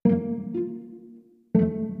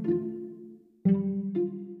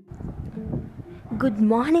Good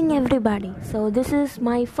morning, everybody. So, this is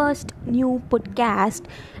my first new podcast,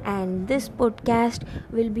 and this podcast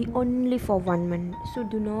will be only for 1 minute. So,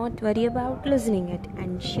 do not worry about listening it,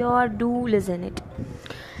 and sure do listen it.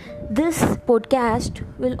 This podcast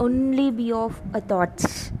will only be of a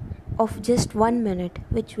thoughts of just 1 minute,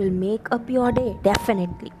 which will make up your day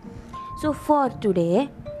definitely. So, for today,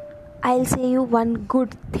 I'll say you one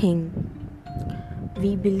good thing.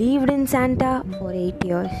 We believed in Santa for 8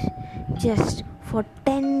 years. Just for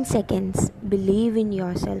 10 seconds, believe in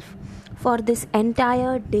yourself. For this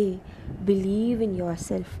entire day, believe in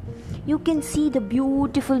yourself. You can see the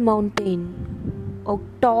beautiful mountain, a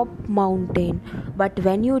top mountain, but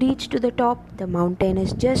when you reach to the top, the mountain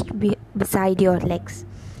is just beside your legs.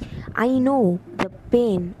 I know the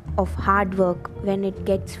pain of hard work when it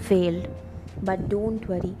gets failed. But don't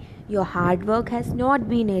worry, your hard work has not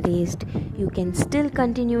been erased. You can still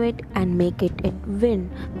continue it and make it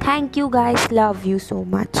win. Thank you guys. Love you so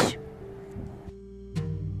much.